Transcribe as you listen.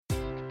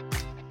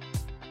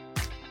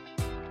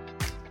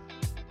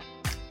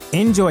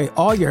Enjoy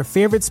all your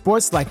favorite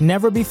sports like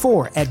never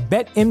before at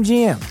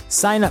BetMGM.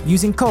 Sign up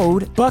using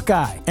code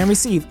Buckeye and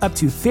receive up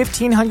to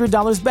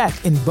 $1,500 back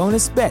in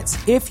bonus bets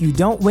if you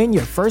don't win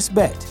your first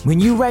bet. When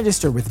you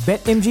register with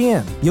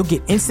BetMGM, you'll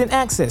get instant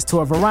access to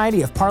a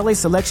variety of parlay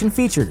selection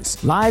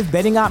features, live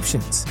betting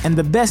options, and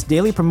the best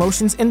daily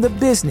promotions in the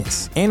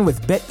business. And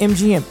with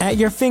BetMGM at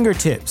your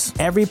fingertips,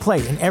 every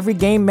play and every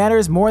game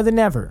matters more than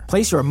ever.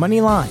 Place your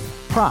money line,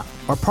 prop,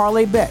 or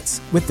parlay bets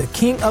with the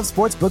king of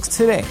sportsbooks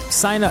today.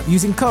 Sign up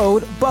using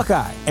code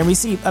Buckeye and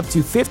receive up to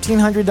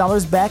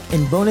 $1,500 back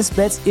in bonus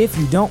bets if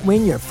you don't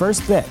win your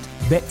first bet.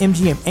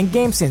 BetMGM and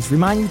GameSense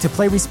remind you to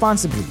play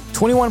responsibly.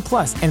 21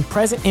 plus and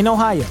present in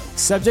Ohio,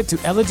 subject to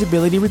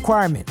eligibility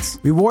requirements.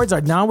 Rewards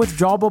are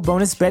non-withdrawable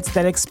bonus bets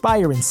that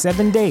expire in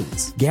 7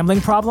 days. Gambling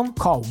problem?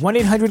 Call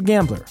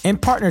 1-800-GAMBLER. In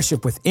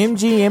partnership with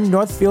MGM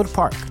Northfield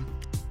Park.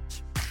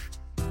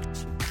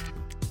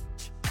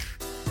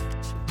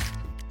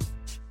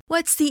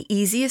 What's the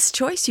easiest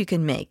choice you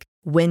can make?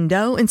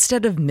 Window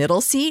instead of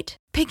middle seat?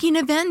 Picking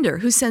a vendor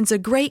who sends a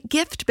great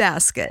gift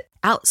basket?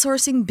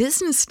 Outsourcing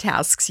business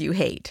tasks you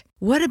hate?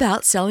 What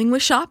about selling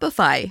with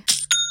Shopify?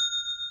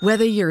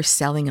 Whether you're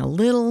selling a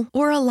little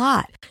or a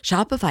lot,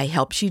 Shopify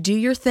helps you do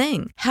your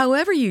thing,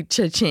 however you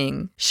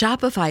cha-ching.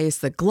 Shopify is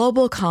the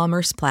global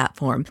commerce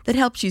platform that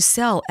helps you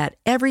sell at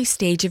every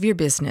stage of your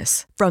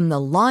business. From the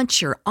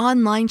launch your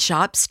online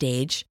shop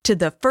stage to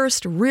the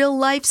first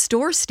real-life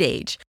store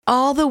stage,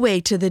 all the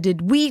way to the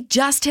did we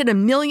just hit a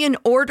million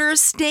orders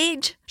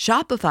stage.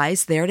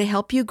 Shopify's there to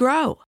help you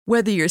grow.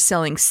 Whether you're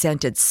selling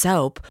scented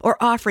soap or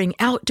offering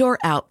outdoor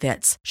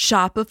outfits,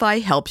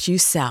 Shopify helps you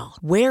sell.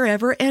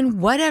 Wherever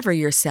and whatever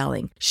you're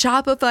selling,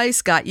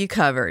 Shopify's got you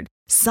covered.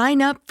 Sign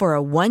up for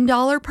a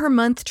 $1 per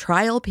month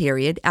trial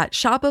period at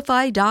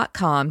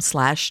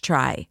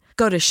shopify.com/try.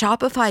 Go to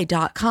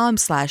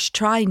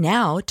shopify.com/try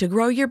now to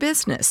grow your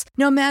business,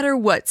 no matter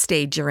what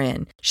stage you're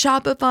in.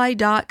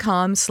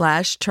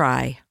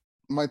 Shopify.com/try.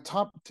 My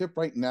top tip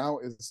right now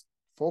is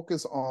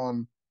focus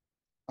on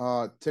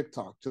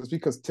TikTok, just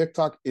because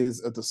TikTok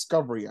is a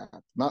discovery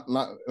app, not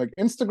like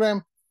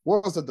Instagram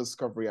was a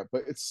discovery app,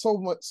 but it's so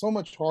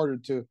much harder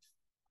to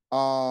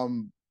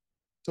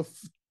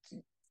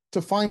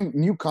find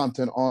new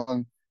content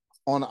on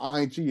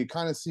IG. You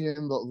kind of see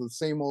in the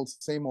same old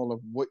of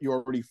what you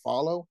already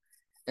follow,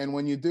 and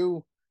when you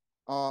do,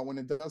 when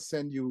it does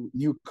send you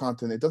new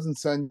content, it doesn't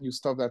send you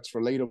stuff that's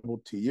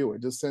relatable to you.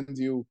 It just sends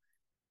you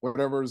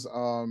whatever is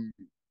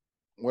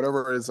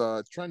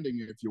trending,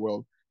 if you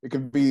will. It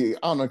could be, I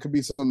don't know, it could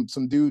be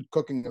some dude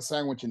cooking a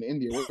sandwich in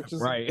India, which is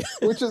right.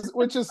 which is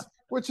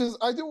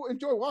I do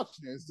enjoy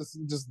watching it. It's just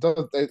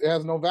does, it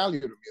has no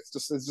value to me. It's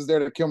just there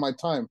to kill my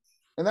time.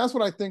 And that's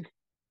what I think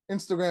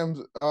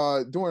Instagram's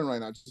doing right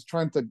now, just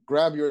trying to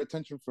grab your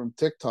attention from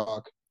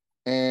TikTok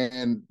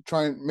and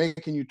trying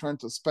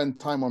to spend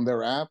time on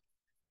their app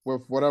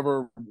with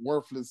whatever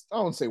worthless,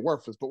 I won't say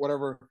worthless, but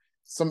whatever,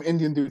 some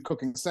Indian dude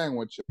cooking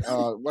sandwich,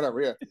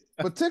 whatever, yeah.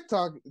 But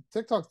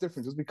TikTok's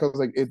different just because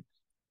like it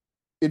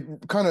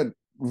kind of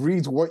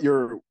reads what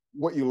you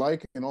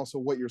like and also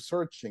what you're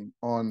searching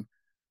on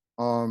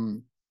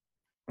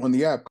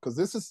the app, because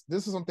this is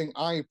something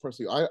I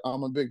personally,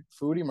 I'm a big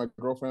foodie. My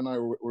girlfriend and I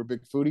we're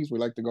big foodies. We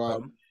like to go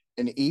out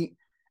and eat,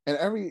 and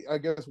I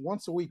guess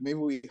once a week maybe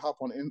we hop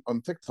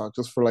on TikTok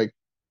just for like,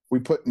 we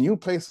put new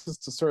places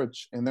to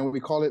search, and then we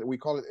call it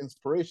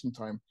inspiration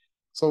time.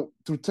 So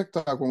through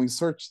TikTok, when we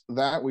search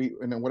that,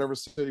 and then whatever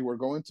city we're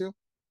going to,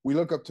 we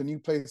look up to new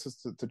places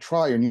to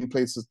try, or new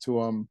places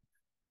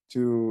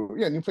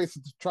new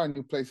places to try,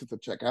 new places to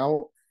check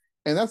out.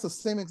 And that's the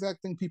same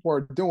exact thing people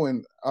are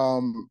doing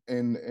on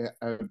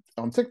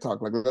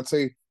TikTok. Like, let's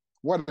say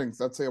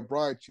weddings, let's say a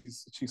bride,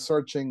 she's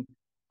searching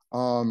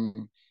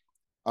bridal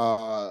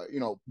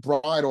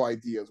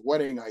ideas,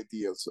 wedding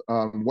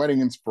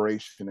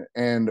inspiration.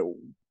 And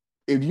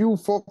if you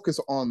focus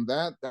on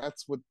that,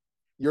 that's what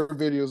your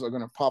videos are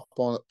going to pop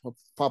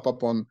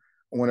up on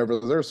whenever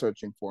they're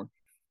searching for.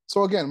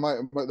 So again,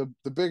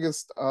 the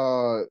biggest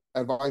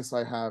advice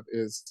I have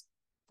is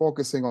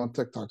focusing on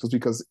TikTok, just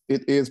because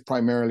it is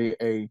primarily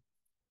a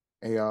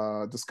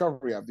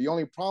discovery app. The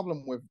only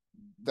problem with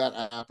that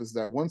app is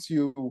that once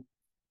you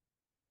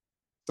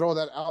throw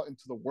that out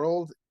into the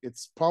world,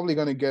 it's probably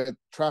going to get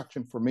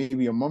traction for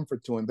maybe a month or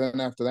two, and then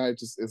after that,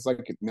 it's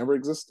like it never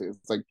existed.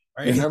 It's like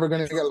you're never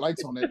going to get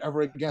likes on it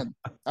ever again.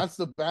 That's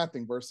the bad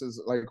thing. Versus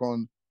like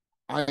on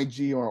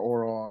IG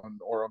or on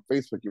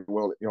Facebook, you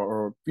will, IG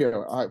or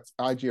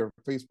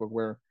Facebook,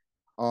 where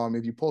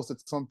if you posted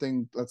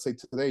something, let's say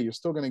today, you're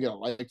still going to get a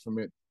like from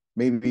it,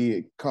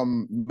 maybe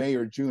come May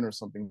or June or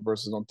something.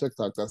 Versus on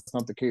TikTok, that's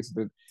not the case.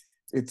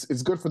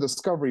 It's good for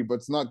discovery, but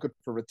it's not good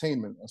for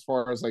retainment as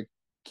far as like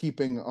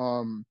keeping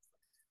an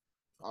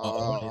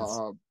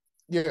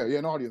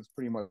audience,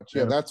 pretty much.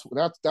 Yeah, that's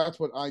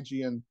what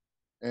IG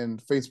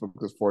and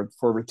Facebook is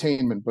for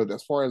retainment. But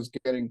as far as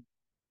getting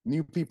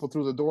new people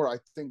through the door, I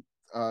think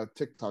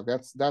TikTok,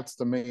 that's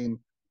the main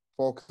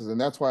focus, and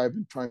that's why I've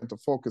been trying to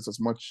focus as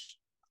much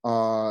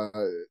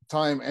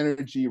time,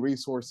 energy,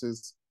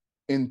 resources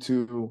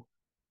into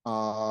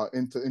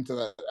into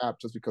that app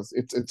just because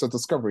it's a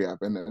discovery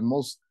app, and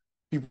most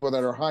people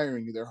that are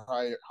hiring you, they're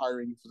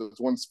hiring you for this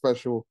one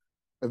special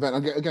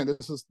event. Again,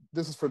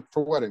 this is for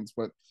weddings,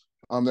 but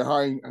they're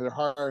hiring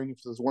you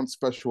for this one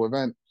special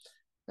event,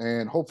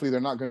 and hopefully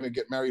they're not going to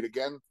get married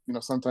again. You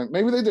know, sometime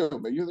maybe they do,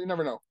 but you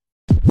never know.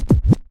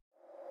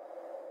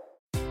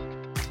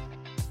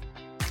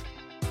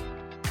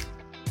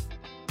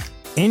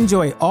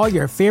 Enjoy all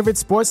your favorite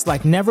sports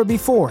like never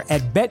before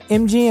at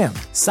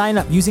BetMGM. Sign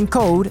up using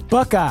code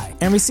Buckeye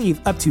and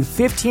receive up to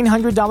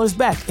 $1,500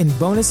 back in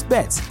bonus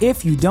bets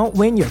if you don't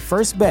win your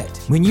first bet.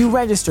 When you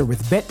register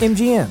with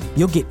BetMGM,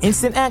 you'll get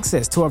instant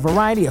access to a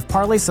variety of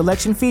parlay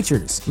selection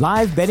features,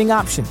 live betting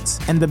options,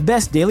 and the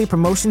best daily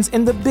promotions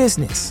in the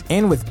business.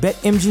 And with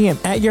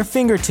BetMGM at your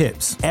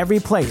fingertips, every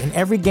play and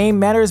every game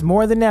matters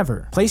more than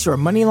ever. Place your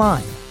money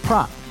line,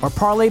 prop, or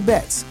parlay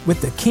bets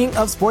with the king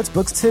of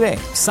sportsbooks today.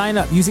 Sign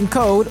up using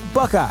code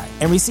Buckeye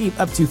and receive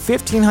up to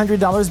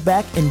 $1,500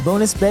 back in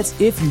bonus bets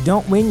if you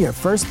don't win your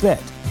first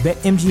bet.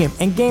 BetMGM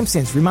and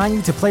GameSense remind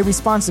you to play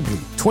responsibly.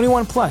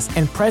 21 plus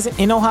and present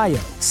in Ohio,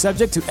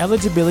 subject to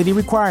eligibility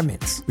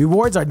requirements.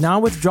 Rewards are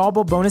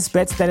non-withdrawable bonus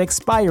bets that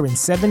expire in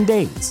 7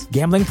 days.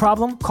 Gambling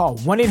problem? Call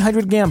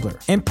 1-800-GAMBLER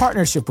in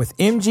partnership with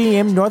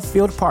MGM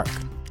Northfield Park.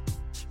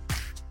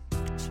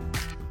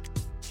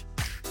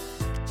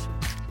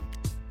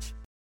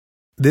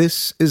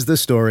 This is the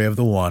story of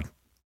the one.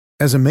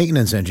 As a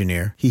maintenance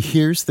engineer, he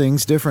hears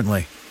things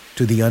differently.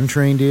 To the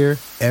untrained ear,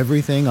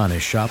 everything on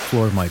his shop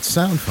floor might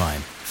sound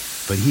fine,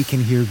 but he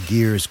can hear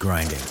gears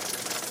grinding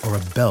or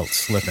a belt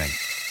slipping.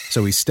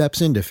 So he steps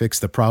in to fix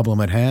the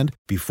problem at hand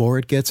before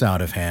it gets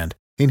out of hand.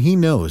 And he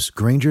knows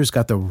Grainger's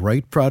got the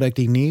right product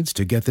he needs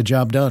to get the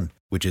job done,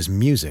 which is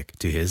music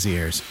to his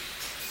ears.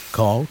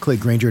 Call,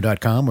 click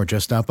Grainger.com, or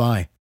just stop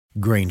by.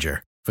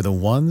 Grainger, for the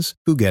ones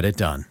who get it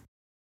done.